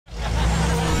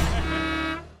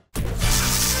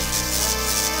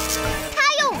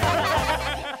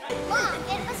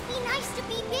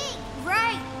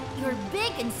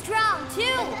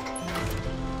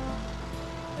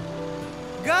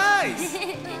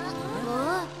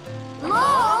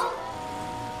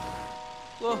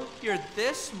you're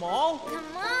this small?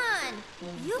 Come on!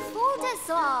 You fooled us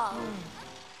all!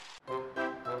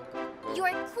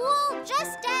 You're cool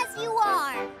just as you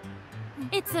are!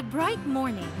 It's a bright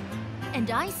morning,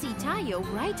 and I see Tayo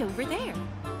right over there.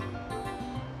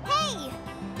 Hey!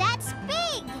 That's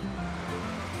Big!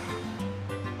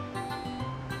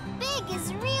 Big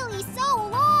is really so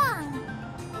long!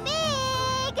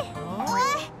 Big!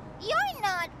 You're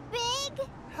not Big!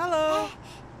 Hello.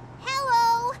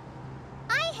 Hello!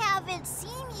 I haven't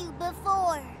seen you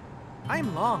before.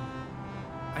 I'm Long.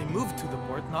 I moved to the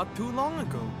port not too long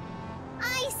ago.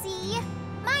 I see.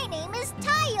 My name is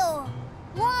Tayo.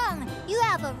 Long, you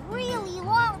have a really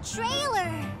long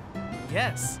trailer.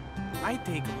 Yes, I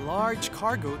take large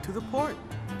cargo to the port.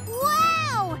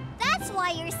 Wow! That's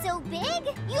why you're so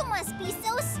big. You must be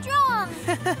so strong.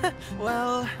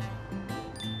 Well,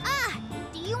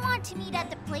 Do you want to meet at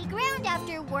the playground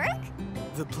after work?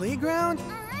 the playground?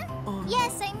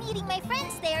 Yes, I'm meeting my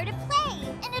friends there to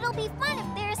play. And it'll be fun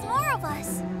if there's more of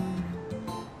us.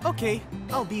 Okay,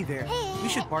 I'll be there. We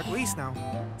should part ways now.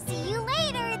 See you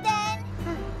later, then.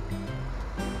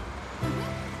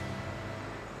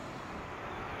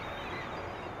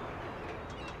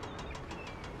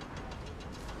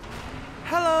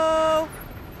 Hello!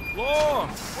 Long,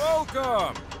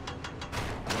 welcome!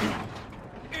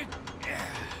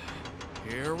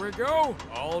 Here we go,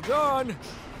 all done.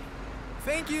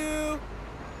 Thank you!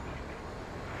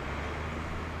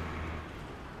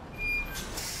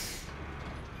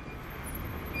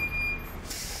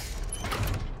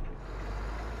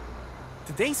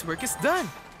 Today's work is done.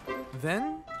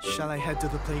 Then, shall I head to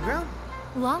the playground?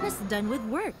 Long is done with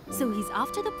work, so he's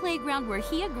off to the playground where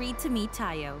he agreed to meet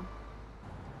Tayo.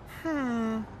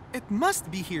 It must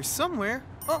be here somewhere.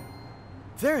 Oh,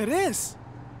 there it is.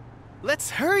 Let's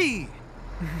hurry.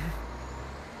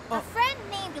 A friend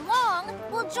named Long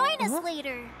will join us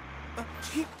later.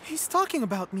 He's talking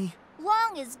about me.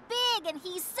 Long is big and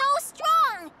he's so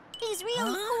strong. He's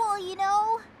really cool, you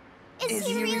know. Is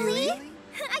he really?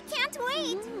 I can't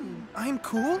wait. I'm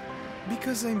cool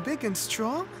because I'm big and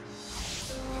strong?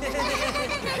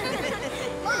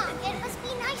 Long, it must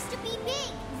be nice to be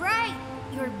big. Right!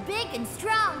 You're big and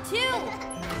strong, too!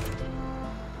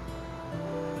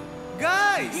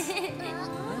 Guys!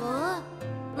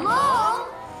 Long?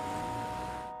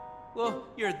 Well,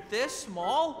 you're this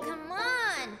small? Come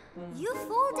on. You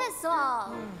fooled us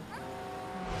all.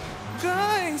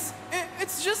 Guys!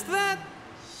 It's just that...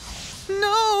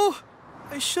 No!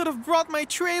 I should have brought my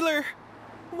trailer.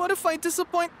 What if I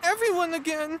disappoint everyone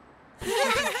again?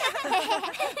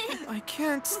 I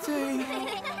can't stay.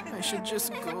 I should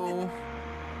just go.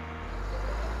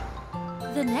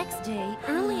 The next day,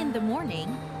 early in the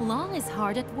morning, Long is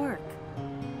hard at work.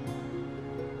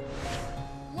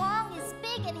 Long is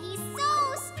big and he's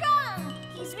so strong.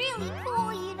 He's really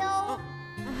cool, you know.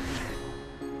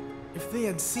 If they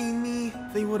had seen me,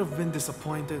 they would have been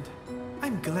disappointed.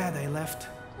 I'm glad I left.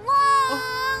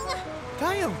 Long!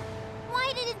 Tayo!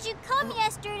 Why didn't you come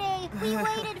yesterday? We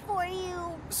waited for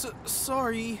you.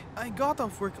 Sorry, I got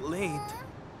off work late.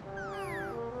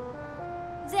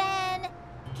 Then,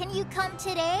 can you come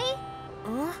today?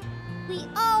 Huh? We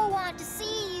all want to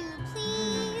see you,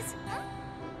 please.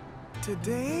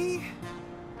 Today?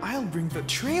 I'll bring the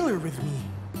trailer with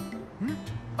me.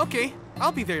 Okay,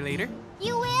 I'll be there later.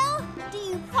 You will? Do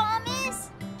you promise?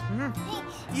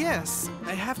 Yes,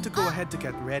 I have to go ahead to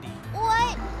get ready.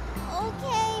 What?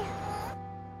 Okay.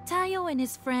 Tayo and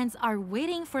his friends are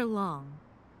waiting for Long.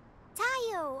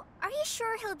 Tayo, are you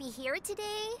sure he'll be here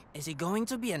today? Is he going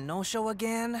to be a no-show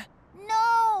again?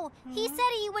 No, he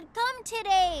said he would come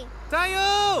today.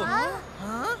 Tayo!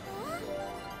 Huh?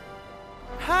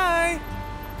 Hi!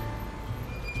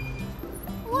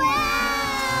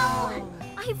 Wow!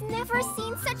 I've never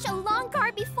seen such a long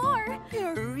car before.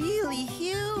 You're really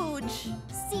huge.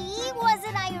 See,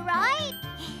 wasn't I right?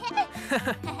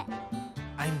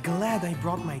 I'm glad I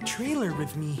brought my trailer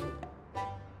with me.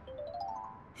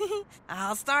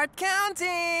 I'll start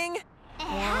counting.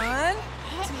 1,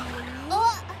 2,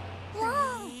 Long,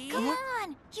 come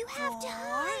on. You have to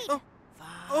hide.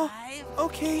 5,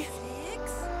 Okay.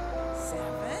 6,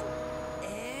 7,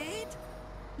 8,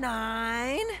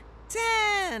 9,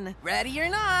 10. Ready or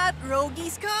not,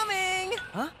 Rogi's coming.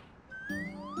 Huh?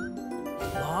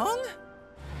 Long?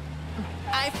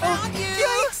 I found you!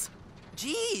 Yikes!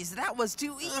 Jeez, that was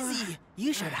too easy.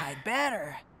 You should hide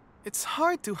better. It's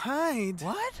hard to hide.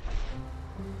 What?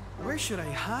 Where should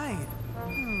I hide?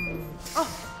 Oh,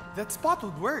 that spot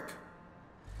would work.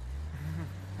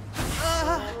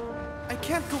 I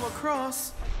can't go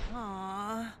across.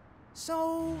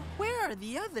 So, where are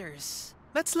the others?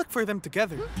 Let's look for them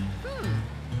together.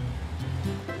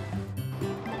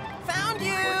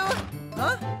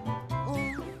 Huh?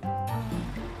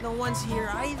 No one's here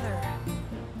either.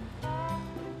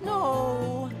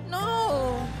 No,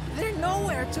 they're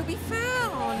nowhere to be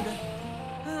found.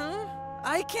 Huh?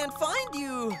 I can't find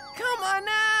you. Come on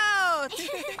out.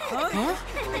 Huh?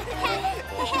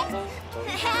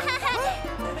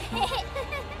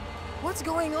 What's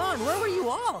going on? Where were you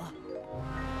all?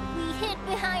 We hid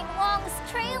behind Long's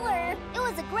trailer. It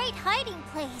was a great hiding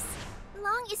place.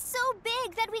 Long is so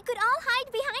big that we could all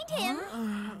hide behind him.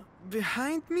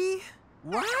 Behind me?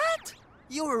 What?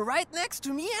 You were right next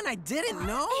to me and I didn't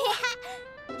know?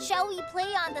 Shall we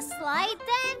play on the slide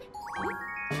then?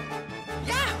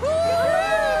 Yahoo!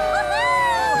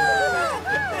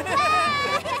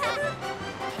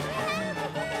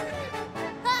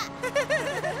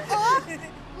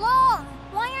 Long,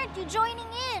 why aren't you joining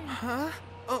in? Huh?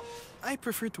 Oh, I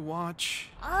prefer to watch.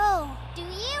 Oh, do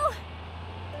you?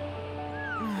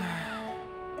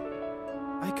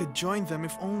 I could join them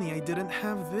if only I didn't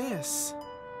have this.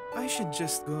 I should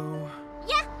just go.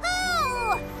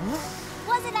 Yahoo! Huh?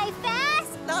 Wasn't I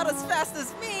fast? Not as fast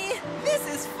as me. This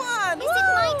is fun. Is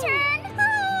it my turn?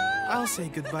 I'll say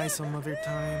goodbye some other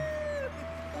time.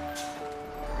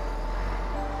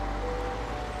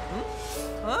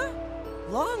 Huh?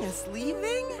 Long is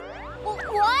leaving?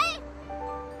 What?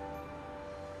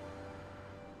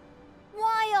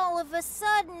 Why all of a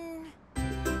sudden?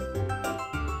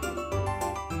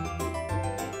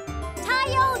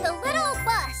 Tayo, the little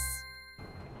bus.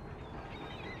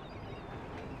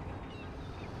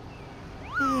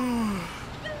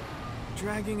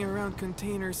 Dragging around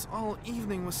containers all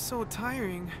evening was so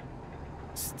tiring.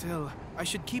 Still, I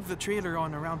should keep the trailer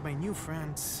on around my new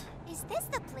friends. Is this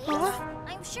the place? Huh?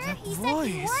 I'm sure That he said he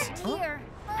voice. worked Huh? here.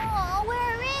 Oh,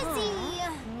 where is he?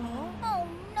 Oh,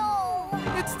 no.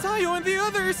 It's Tayo and the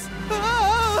others!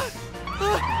 Ah!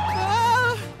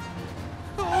 Ah!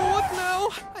 Oh, what now?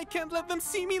 I can't let them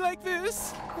see me like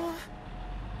this.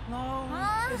 No,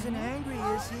 Huh? isn't angry,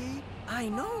 is he? I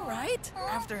know, right?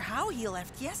 After how he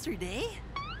left yesterday.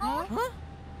 Ah!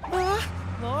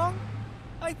 Long?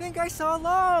 I think I saw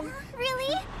Long.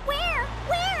 Really? Where?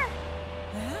 Where?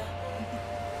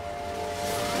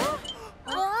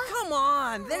 Come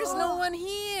on, there's no one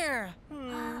here.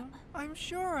 I'm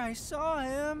sure I saw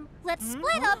him. Let's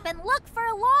split up and look for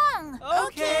Long.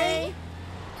 Okay.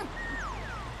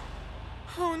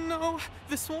 Oh no,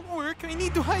 this won't work. I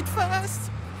need to hide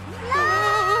fast.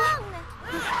 Long!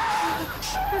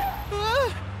 Ah!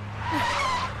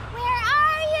 Where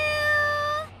are you?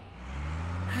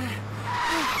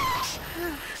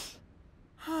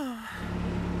 Huh?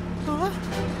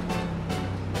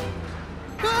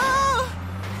 Ah!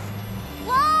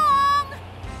 Long!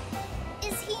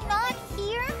 Is he not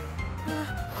here?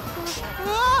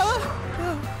 Ah!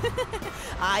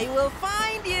 I will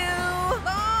find you.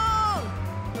 Long!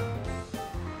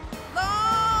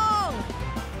 Long!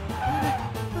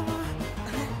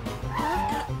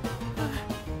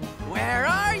 Where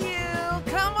are you?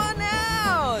 Come on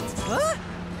out. Huh?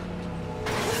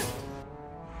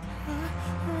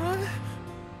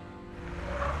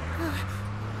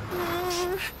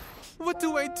 What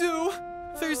do I do?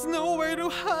 There's nowhere to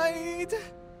hide.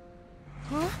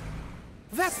 Huh?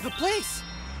 That's the place!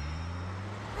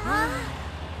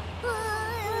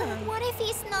 What if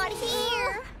he's not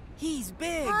here? He's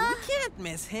big. Huh? We can't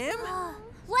miss him.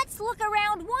 Let's look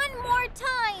around one more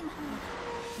time.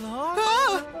 Long?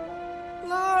 Ah!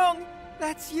 Long!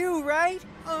 That's you, right?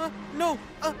 No,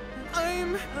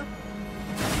 I'm...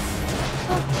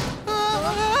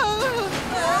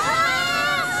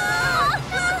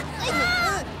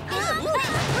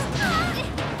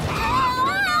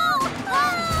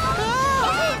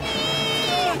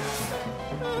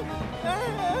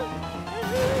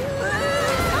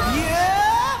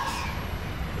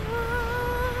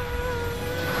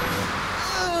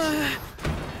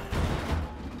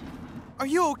 Are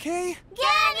you okay?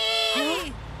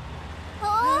 Gabby!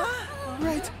 Huh?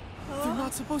 Right. They're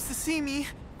not supposed to see me.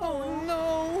 Oh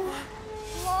no.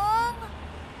 Long?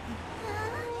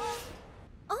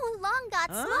 Oh, Long got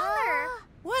smaller.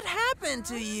 What happened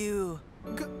to you?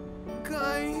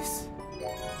 Guys.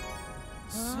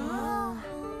 So,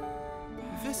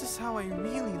 this is how I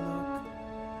really look.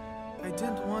 I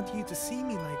didn't want you to see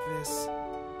me like this.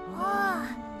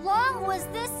 Long was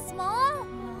this small?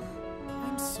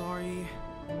 I'm sorry.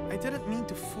 I didn't mean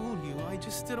to fool you. I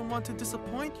just didn't want to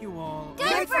disappoint you all.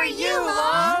 Good for you,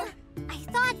 Long! I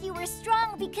thought you were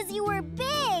strong because you were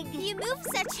big. You moved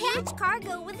such huge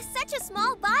cargo with such a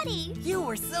small body. You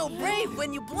were so brave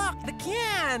when you blocked the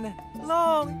can.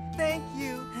 Long, thank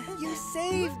you. You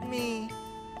saved me.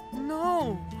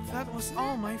 No, That was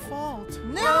all my fault.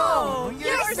 No!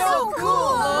 You're so cool,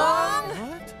 Long!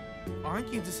 What?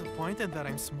 Aren't you disappointed that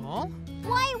I'm small?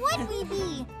 Why would we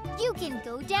be? You can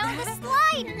go down the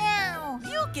slide now.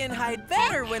 You can hide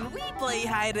better when we play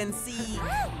hide and seek.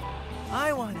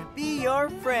 I want to be your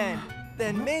friend.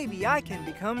 Then maybe I can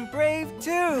become brave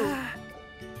too.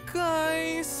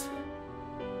 Guys!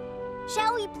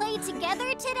 Shall we play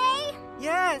together today?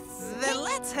 Yes! Then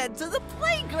let's head to the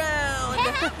playground.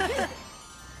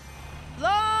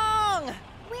 Long!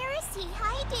 Where is he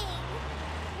hiding?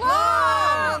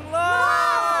 Long!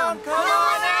 Long! Come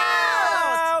on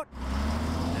out!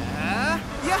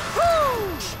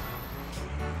 Yahoo!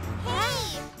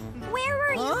 Hey, where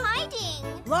were you hiding?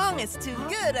 Long is too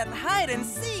good at hide and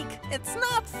seek. It's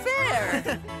not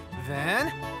fair.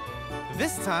 Then,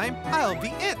 this time, I'll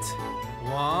be it.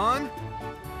 1,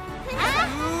 2,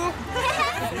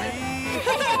 3,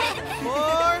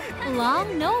 4.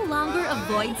 Long no longer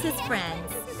avoids his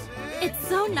friends. It's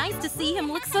so nice to see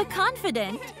him look so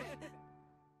confident.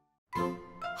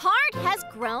 Heart has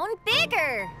grown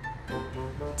bigger.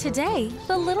 Today,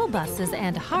 the little buses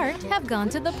and Heart have gone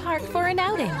to the park for an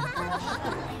outing.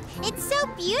 It's so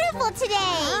beautiful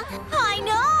today. I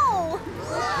know.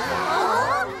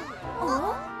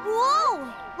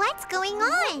 Whoa! What's going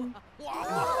on?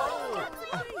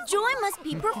 Joy must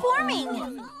be performing.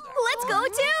 Let's go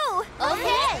too.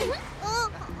 Okay.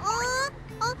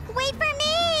 Wait for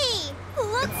me.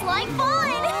 Looks like fun.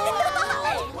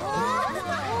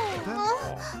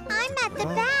 I'm at the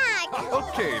back.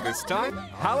 Okay, this time,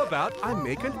 how about I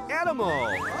make an animal?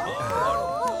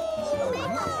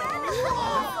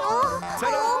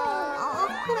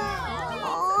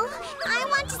 I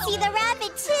want to see the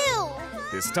rabbit too.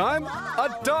 This time, a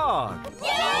dog.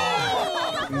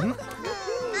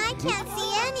 I can't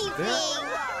see anything.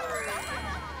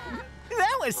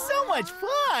 That was so much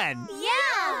fun!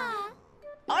 Yeah.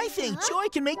 I think Joy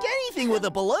can make anything with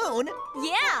a balloon.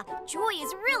 Yeah, Joy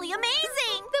is really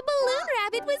amazing. The balloon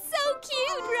rabbit was so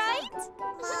cute, right?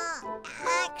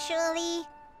 Actually,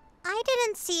 I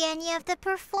didn't see any of the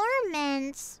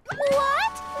performance.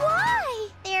 What? Why?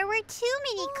 There were too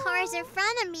many cars in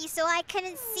front of me, so I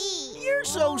couldn't see. You're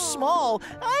so small.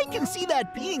 I can see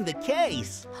that being the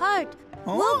case. Heart,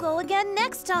 we'll go again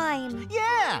next time.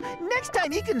 Yeah, next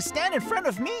time you can stand in front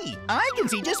of me. I can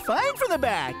see just fine from the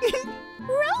back.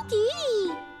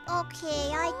 Rocky!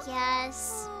 Okay, I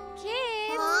guess.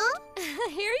 Kids, Huh?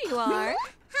 here you are.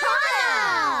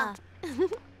 Hannah!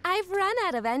 I've run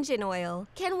out of engine oil.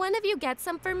 Can one of you get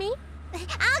some for me?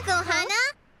 I'll go,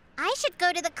 Hannah. I should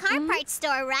go to the car parts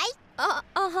store, right? Uh-huh.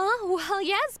 Well,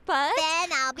 yes, but...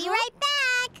 Then I'll be right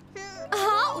back.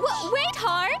 Wait,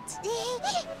 Heart!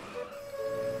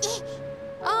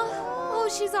 Oh,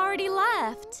 she's already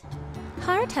left.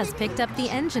 Heart has picked up the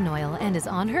engine oil and is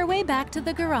on her way back to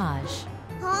the garage.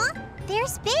 Huh?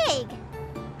 There's Big.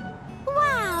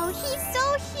 Wow, he's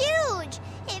so huge.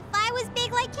 If I was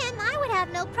big like him, I would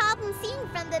have no problem seeing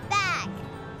from the back.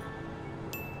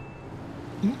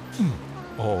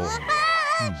 Huh?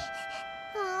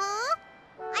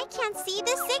 I can't see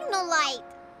the signal light.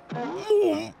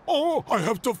 Oh, I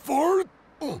have to fart?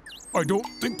 Oh, I don't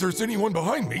think there's anyone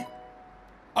behind me.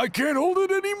 I can't hold it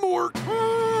anymore.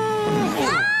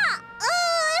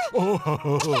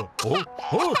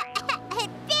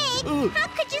 Big, how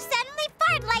could you suddenly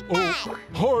fart like that?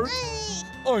 Heart,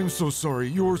 I'm so sorry.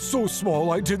 You're so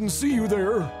small, I didn't see you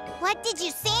there. What did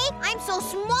you say? I'm so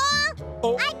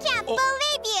small? I can't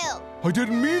believe you. I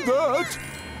didn't mean that.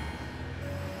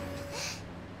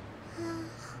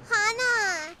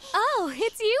 Hannah, Oh,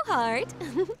 it's you, Heart.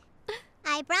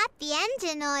 I brought the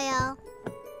engine oil.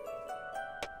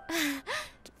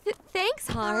 Thanks,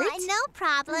 Heart. No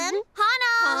problem.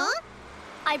 Hannah! Huh?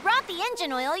 I brought the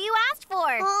engine oil you asked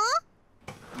for. Huh?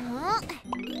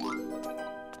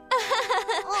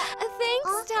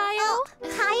 Thanks, Tayo.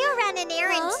 Tayo ran an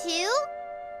errand too?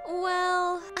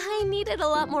 Well, I needed a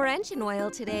lot more engine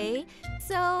oil today,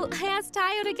 so I asked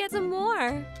Tayo to get some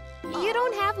more. You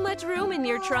don't have much room in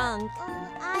your trunk.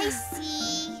 I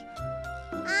see.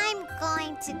 I'm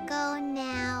going to go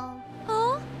now.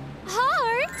 Oh,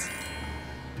 Heart!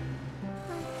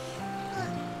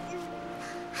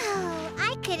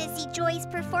 I couldn't see Joy's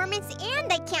performance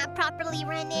and I can't properly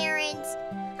run errands.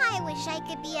 I wish I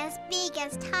could be as big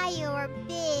as Tayo or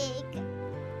Big.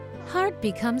 Heart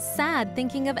becomes sad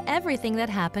thinking of everything that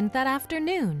happened that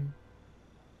afternoon.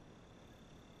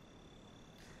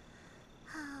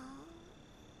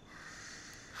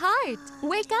 Heart,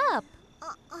 wake up!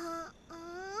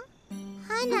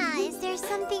 Hannah, is there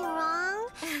something wrong?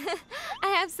 I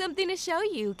have something to show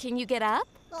you. Can you get up?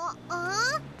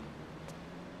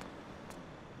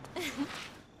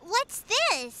 What's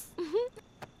this?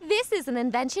 This is an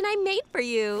invention I made for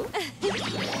you.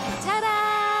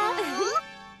 Ta-da!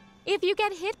 If you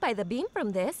get hit by the beam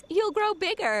from this, you'll grow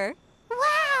bigger.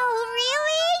 Wow,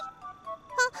 really?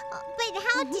 But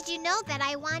how did you know that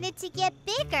I wanted to get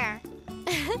bigger?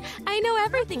 I know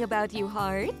everything about you,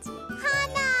 Heart.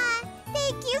 Hannah,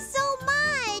 thank you so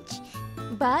much.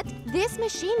 But this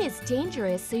machine is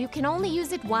dangerous, so you can only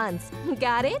use it once.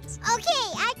 Got it?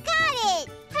 Okay, I got it.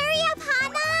 Hurry up,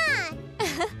 Hannah.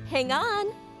 Hang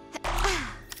on.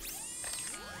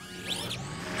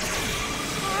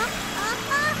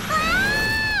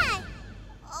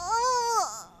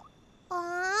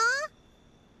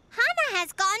 Hannah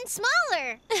has gotten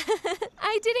smaller.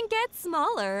 I didn't get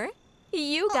smaller.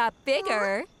 You got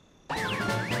bigger. I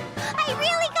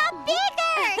really got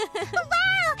bigger.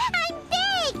 Wow, I'm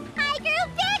big. I grew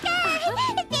bigger.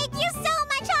 Thank you so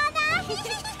much, Hannah.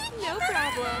 No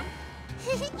problem.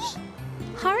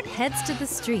 Heart heads to the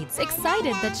streets,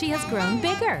 excited that she has grown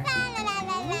bigger.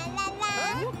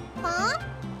 Huh?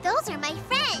 Those are my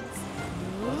friends.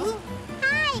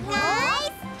 Hi,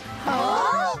 guys.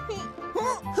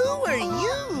 Who are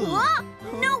you?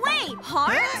 No way,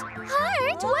 Heart?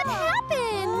 Heart, what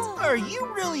happened? Are you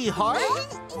really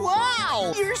Heart?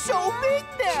 Wow! You're so big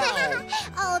now!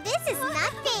 Oh, this is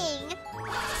nothing.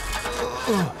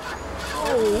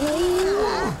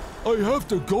 I have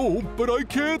to go, but I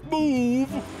can't move.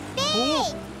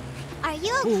 Big! Are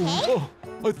you okay?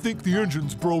 I think the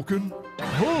engine's broken.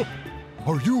 Huh?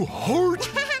 Are you Heart?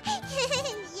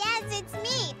 Yes, it's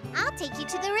me. I'll take you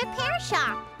to the repair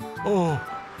shop. Oh,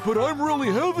 but I'm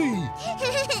really heavy.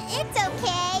 It's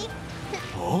okay.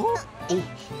 Huh?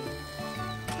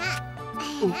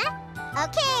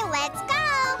 Okay, let's go.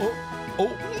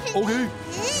 Okay.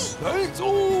 Thanks.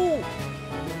 Oh!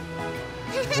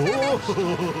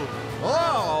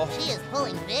 Oh! She is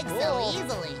pulling big so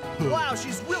easily. Wow,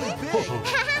 she's really big!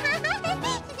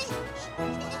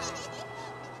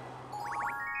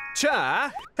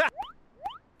 Cha!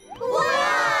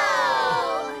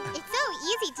 Wow! It's so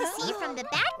easy to see from the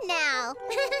back now.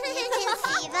 You can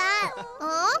see that?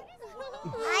 Huh?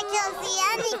 I can't see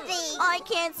anything. I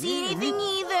can't see anything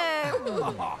either.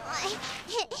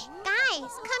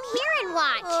 Guys, come here and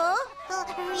watch.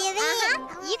 Really?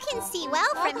 You can see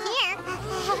well from here.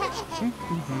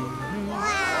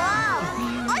 Wow!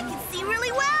 I can see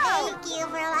really well. Thank you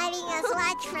for letting us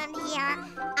watch from here.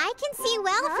 I can see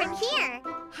well from here.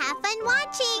 Have fun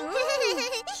watching.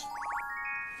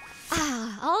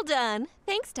 All done.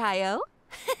 Thanks, Tayo.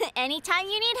 Anytime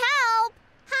you need help.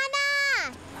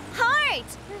 Hannah!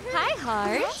 Heart! Hi,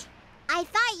 Heart. I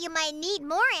thought you might need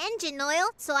more engine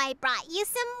oil, so I brought you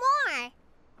some more.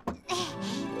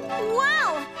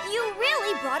 Wow! You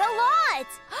really brought a lot!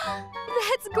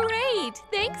 That's great.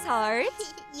 Thanks, Heart.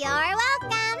 You're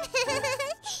welcome.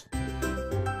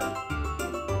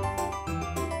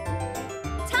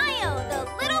 Tayo, the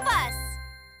little bus.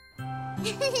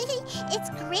 It's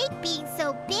great being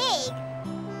so big.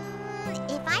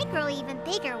 If I grow even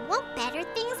bigger, won't better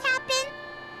things happen?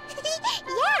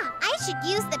 Yeah, I should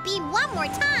use the beam one more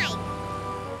time.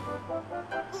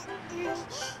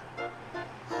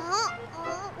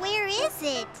 Where is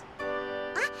it?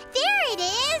 There it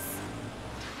is!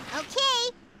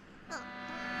 Okay.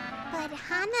 But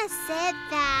Hannah said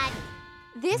that...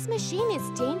 This machine is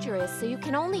dangerous, so you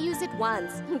can only use it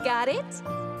once. Got it?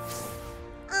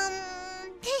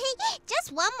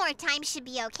 Just one more time should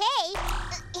be okay.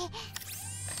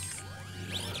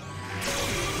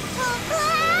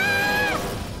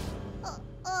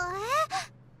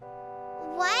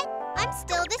 What? I'm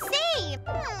still the same.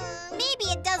 Maybe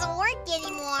it doesn't work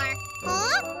anymore.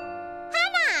 Huh?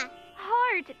 Hannah!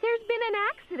 Heart, there's been an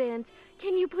accident.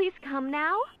 Can you please come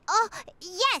now? Oh,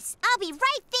 yes. I'll be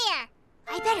right there.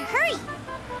 I better hurry.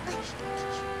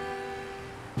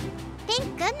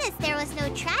 Thank goodness there was no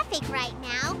traffic right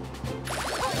now.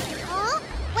 Huh?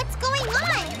 What's going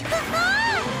on?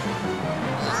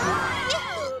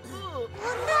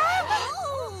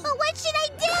 What should I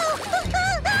do?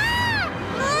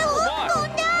 Oh,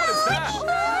 no! What is that?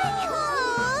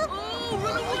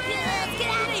 Let's get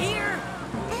out of here!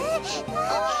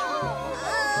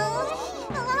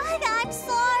 I'm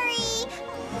sorry.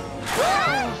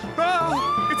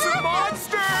 It's a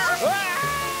monster!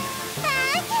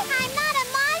 I'm not a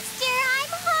monster.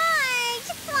 I'm Heart.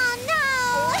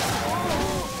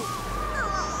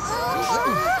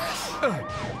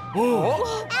 Oh,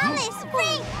 no. Alice,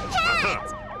 Frank, Cat!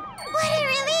 What a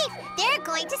relief! They're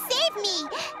going to save me!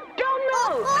 Don't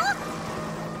move!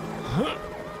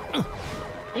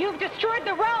 You've destroyed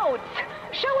the roads!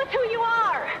 Show us who you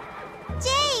are!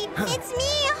 Jade, it's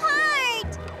me,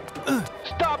 Heart!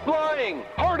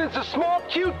 It's a small,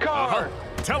 cute car.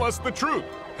 Tell us the truth.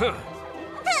 Huh.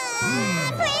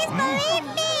 Please believe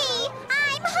me!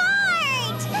 I'm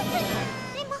Heart!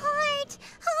 I'm Heart!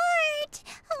 Heart!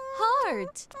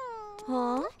 Heart?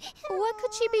 Huh? What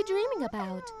could she be dreaming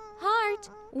about? Heart,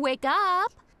 wake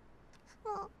up!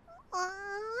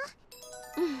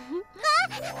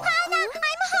 Hannah,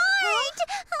 I'm Heart!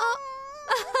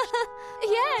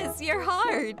 Yes, your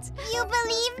Heart. You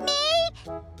believe me?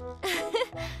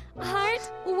 Heart,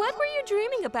 what were you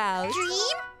dreaming about?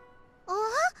 Dream?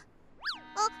 Oh,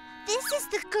 this is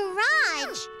the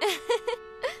garage.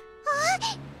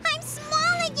 I'm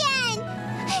small again.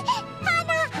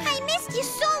 Hannah, I missed you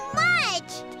so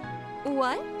much.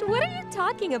 What? What are you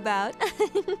talking about?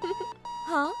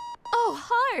 Huh? Oh,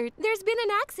 Heart, there's been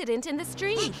an accident in the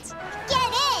street.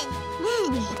 Get in.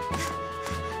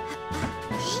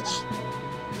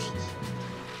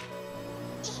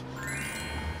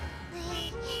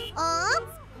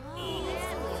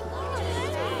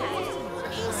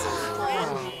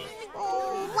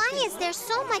 Why is there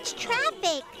so much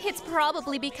traffic? It's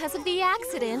probably because of the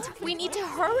accident. We need to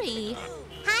hurry.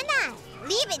 Hannah,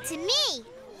 leave it to me.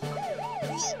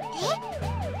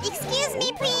 Excuse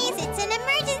me, please. It's an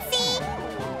emergency.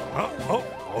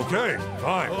 Okay,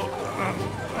 fine.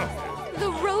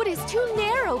 The road is too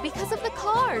narrow because of the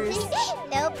cars.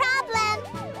 No problem.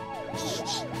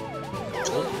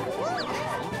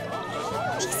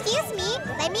 Excuse me.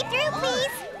 Let me through,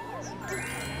 please.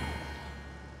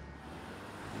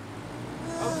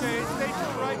 Okay, stay to the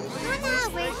right, please. Hannah,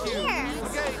 we're here.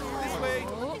 Okay, this way.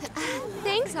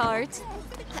 Thanks, Heart.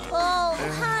 Oh,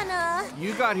 Hannah.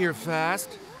 You got here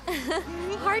fast.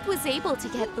 Heart was able to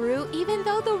get through even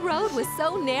though the road was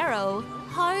so narrow.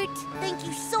 Heart, thank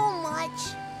you so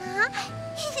much.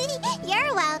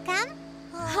 You're welcome.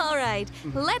 All right,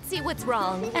 let's see what's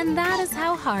wrong. And that is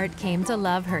how Heart came to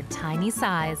love her tiny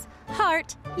size.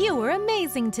 Heart, you were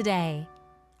amazing today.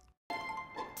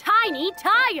 Tiny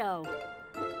Tayo!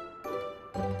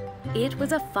 It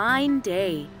was a fine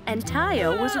day, and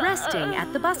Tayo was resting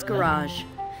at the bus garage.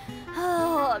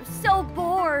 Oh, I'm so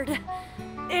bored.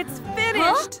 It's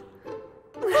finished.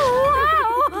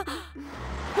 Wow!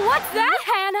 What's that,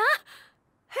 Hannah?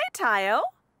 Hey, Tayo.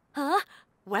 Huh?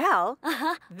 Well,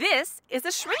 this is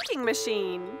a shrinking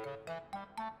machine.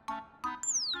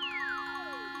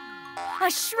 A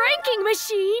shrinking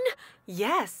machine?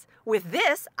 Yes. With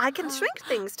this, I can shrink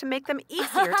things to make them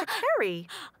easier to carry.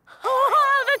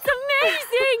 Oh, that's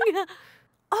amazing!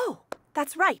 Oh,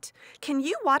 that's right. Can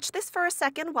you watch this for a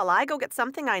second while I go get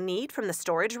something I need from the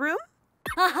storage room?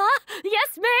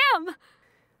 Yes, ma'am!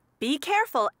 Be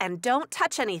careful and don't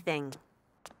touch anything.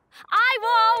 I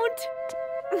won't!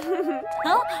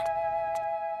 Huh?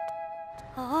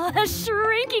 Oh, a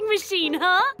shrinking machine,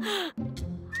 huh?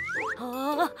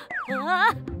 Oh,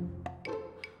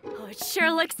 it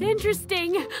sure looks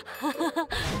interesting.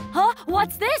 Huh?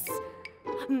 What's this?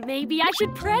 Maybe I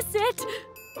should press it.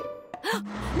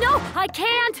 No, I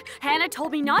can't! Hannah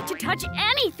told me not to touch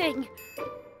anything.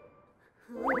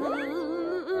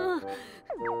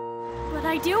 But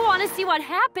I do want to see what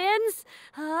happens.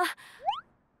 I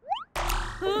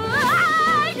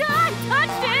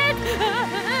touched it!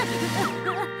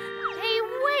 Hey,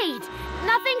 wait!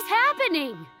 Nothing's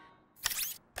happening!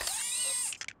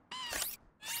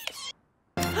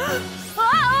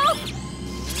 Uh-oh!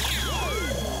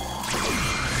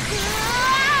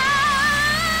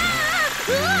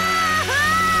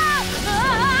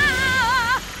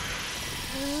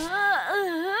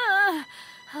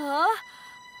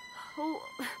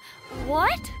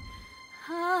 What?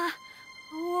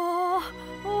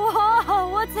 Whoa,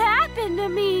 what's happened to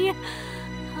me?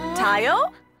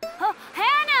 Tayo?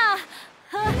 Hannah!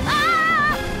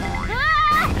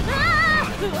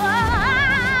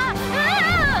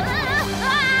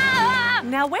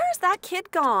 Now where's that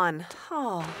kid gone?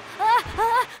 Oh.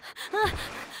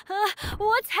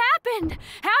 What's happened?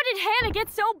 How did Hannah get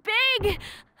so big?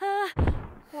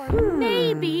 Or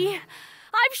maybe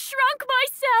I've shrunk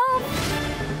myself.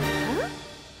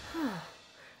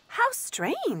 How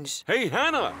strange. Hey,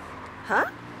 Hannah! Huh?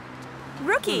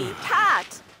 Rookie,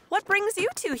 Pat, what brings you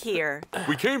two here?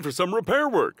 We came for some repair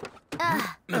work.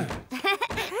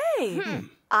 Hey,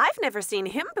 I've never seen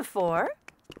him before.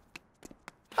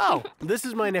 Oh, this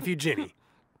is my nephew, Ginny.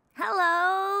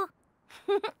 Hello.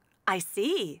 I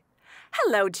see.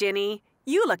 Hello, Ginny.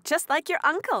 You look just like your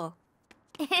uncle.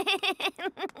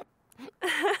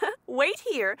 Wait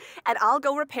here, and I'll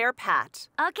go repair Pat.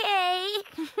 Okay.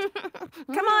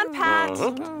 Come on, Pat.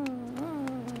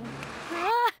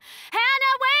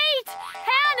 Hannah, wait!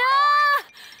 Hannah!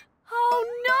 Oh,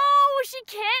 no! She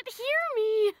can't hear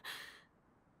me.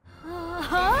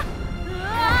 Huh?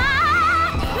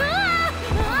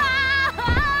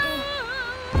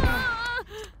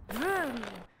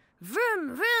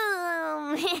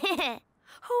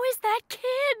 Who is that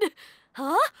kid?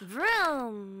 Huh?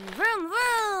 Vroom, vroom,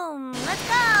 vroom. Let's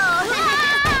go.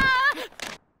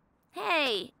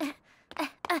 Hey.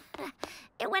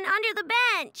 It went under the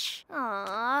bench.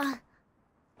 Aww.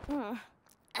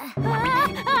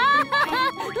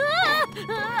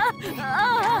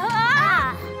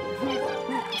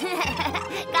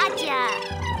 Gotcha.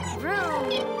 Vroom,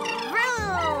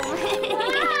 vroom.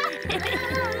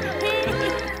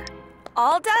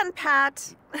 All done,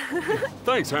 Pat.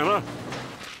 Thanks, Hannah.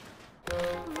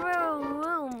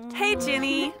 Vroom. Hey,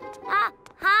 Ginny.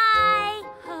 Hi.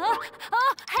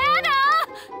 Hannah!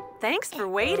 Thanks for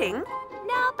waiting.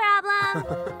 No problem.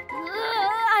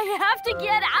 I have to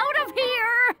get out of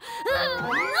here.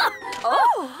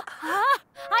 Oh!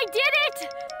 I did it!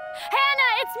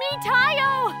 Hannah, it's me,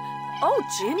 Tayo! Oh,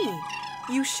 Ginny,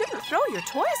 you shouldn't throw your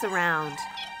toys around.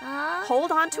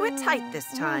 Hold on to it tight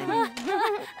this time. No!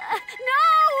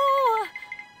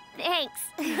 Thanks.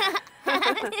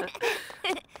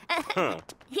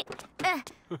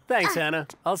 Thanks, Hannah.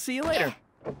 I'll see you later.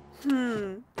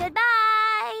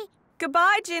 Goodbye.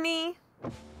 Goodbye, Ginny.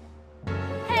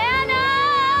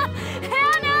 Hannah!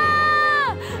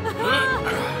 Hannah!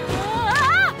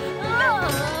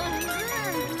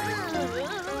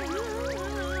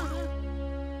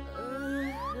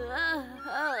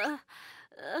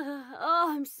 Oh,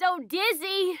 I'm so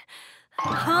dizzy.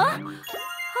 Huh?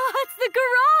 Oh, it's the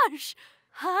garage.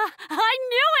 I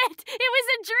knew it. It was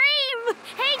a dream.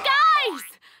 Hey, guys.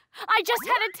 I just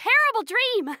had a terrible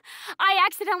dream. I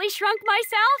accidentally shrunk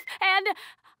myself and...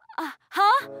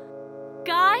 huh?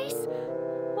 Guys?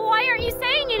 Why aren't you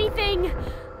saying anything?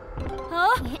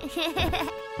 Huh?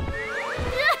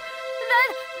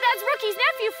 That's Rookie's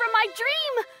nephew from my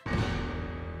dream.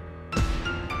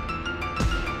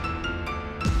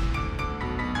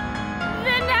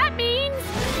 Then that means...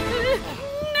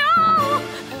 no!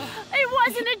 It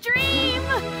wasn't a dream!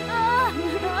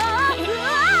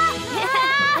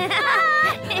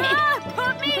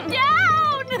 Put me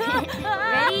down!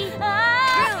 Ready?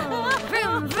 Vroom,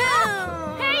 vroom, vroom.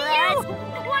 Hey, you!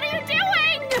 What are you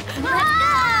doing?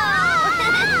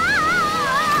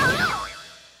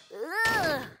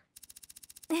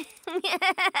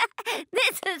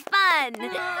 This is fun.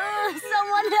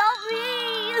 Someone help me!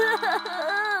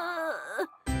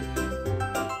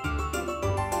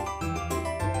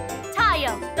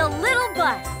 Tayo, the little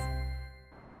bus.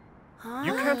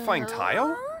 You can't find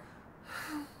Tayo?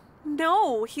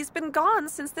 No, he's been gone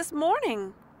since this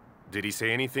morning. Did he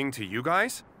say anything to you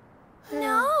guys?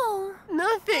 No.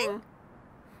 Nothing.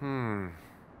 Then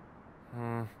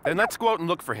let's go out and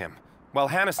look for him, while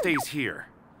Hannah stays here.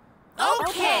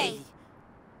 Okay.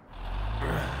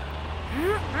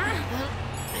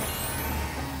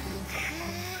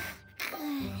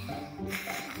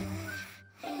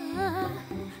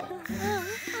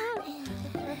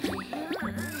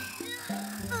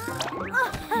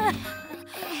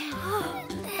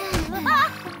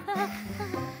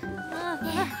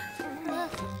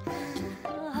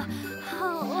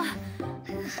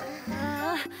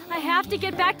 I have to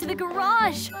get back to the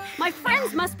garage. My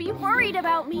friends must be worried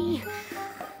about me.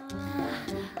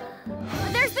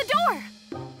 There's the door.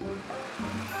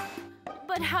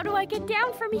 But how do I get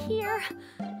down from here?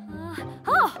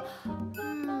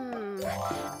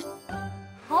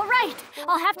 All right,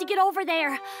 I'll have to get over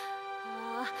there.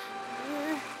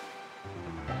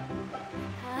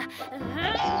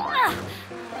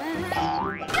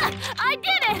 I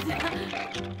did it!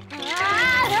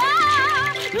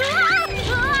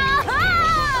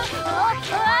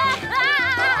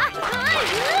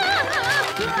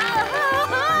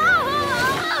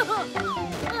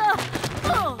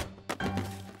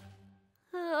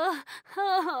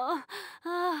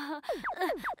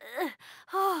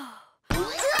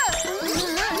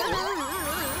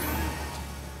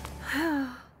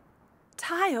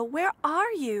 Tayo, where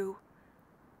are you?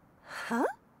 Huh?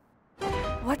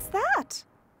 What's that?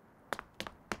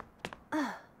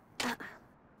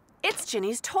 It's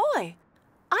Ginny's toy.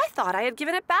 I thought I had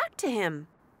given it back to him.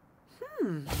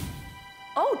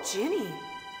 Oh, Ginny,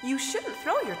 you shouldn't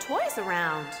throw your toys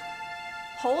around.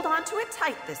 Hold on to it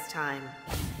tight this time.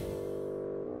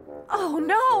 Oh,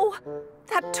 no!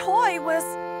 That toy was...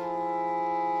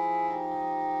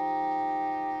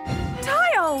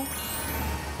 Tayo!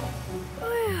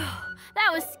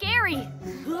 That was scary.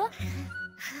 Huh?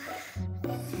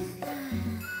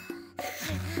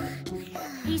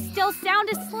 He's still sound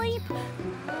asleep.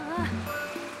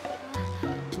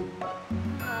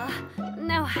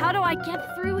 Now, how do I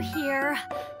get through here?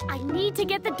 I need to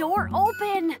get the door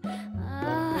open.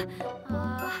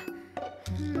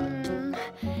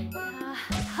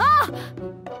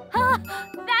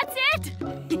 That's it!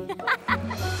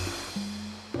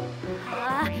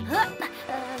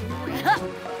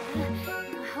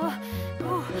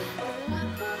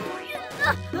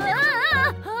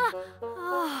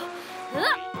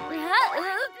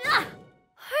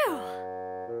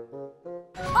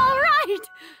 All right!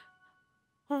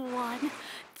 1,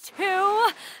 2,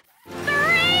 3!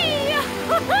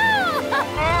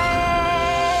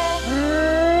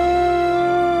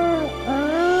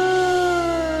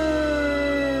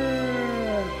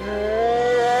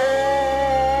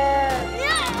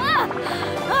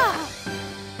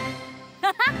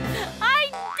 I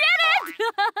did it!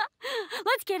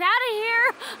 Let's get out of here!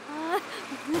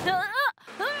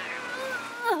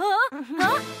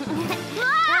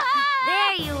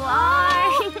 There you are.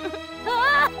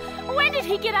 When did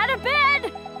he get out of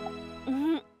bed?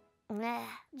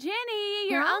 Jenny,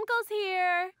 your uncle's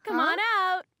here. Come on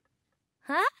out.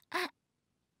 Huh?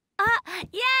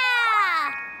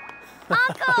 Yeah!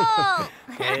 Uncle!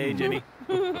 Hey, Jenny.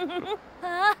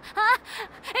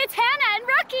 It's Hannah and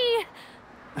Rookie.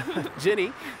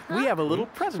 Jenny, we have a little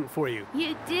present for you.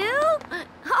 You do?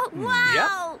 Oh,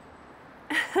 wow!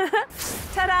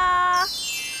 Ta-da!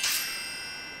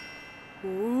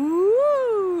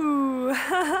 Ooh!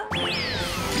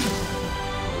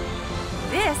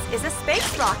 This is a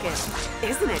space rocket.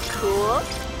 Isn't it cool?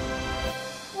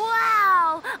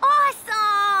 Wow!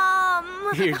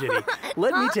 Awesome! Here, Jenny,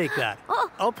 let me take that.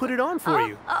 I'll put it on for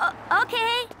you.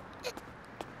 Okay.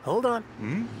 Hold on.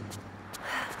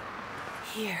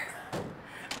 Here.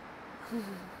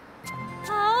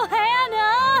 Oh,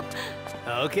 Hannah!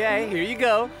 Okay, here you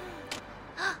go.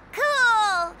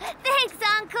 Cool! Thanks,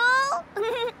 Uncle!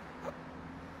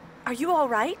 Are you all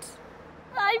right?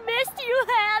 I missed you,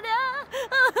 Hannah!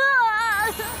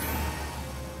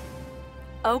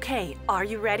 Okay, are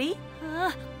you ready?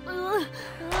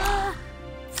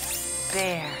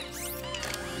 There.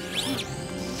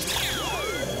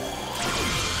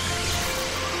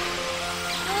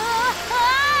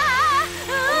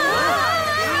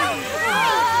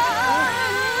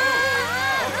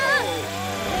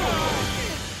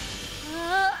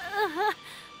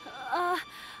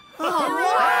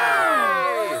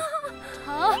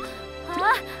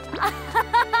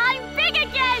 I'm big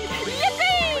again!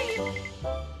 Yippee!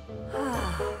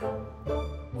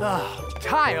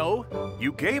 Tayo!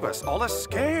 You gave us all a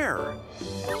scare.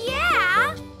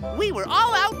 Yeah! We were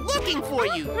all out looking for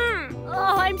you.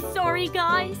 Oh, I'm sorry,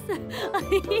 guys.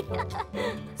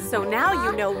 So now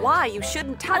you know why you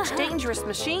shouldn't touch dangerous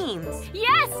machines.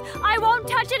 Yes, I won't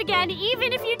touch it again,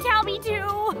 even if you tell me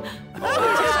to.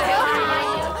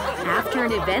 After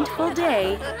an eventful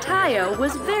day, Tayo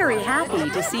was very happy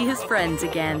to see his friends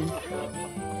again.